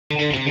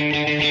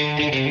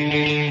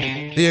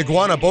The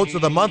Iguana boats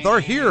of the month are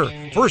here.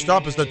 First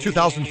up is the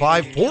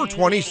 2005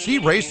 420 Sea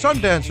Ray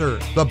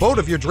Sundancer, the boat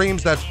of your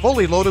dreams that's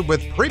fully loaded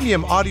with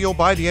premium audio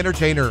by the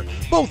entertainer,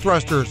 bow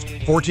thrusters,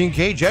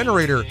 14K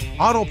generator,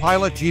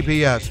 autopilot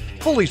GPS,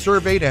 fully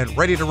surveyed and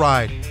ready to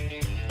ride.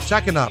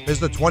 Second up is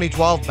the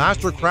 2012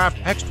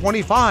 Mastercraft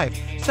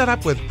X25, set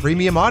up with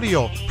premium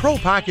audio, pro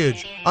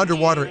package,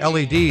 underwater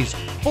LEDs,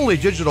 fully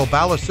digital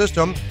ballast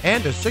system,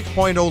 and a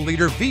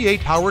 6.0-liter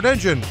V8 powered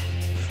engine.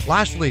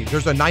 Lastly,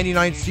 there's a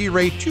 99 Sea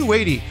Ray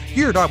 280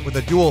 geared up with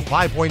a dual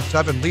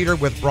 5.7-liter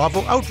with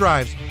Bravo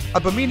outdrives, a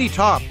Bimini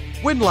top,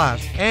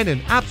 windlass, and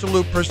in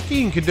absolute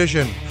pristine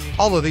condition.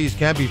 All of these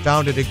can be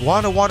found at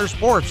Iguana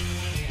Watersports.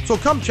 So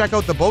come check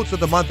out the boats of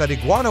the month at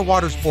Iguana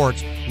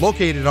Watersports,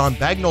 located on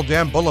Bagnell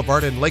Dam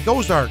Boulevard in Lake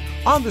Ozarks,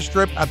 on the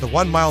strip at the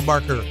 1 mile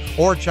marker,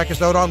 or check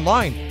us out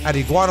online at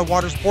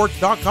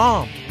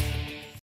iguanawatersports.com.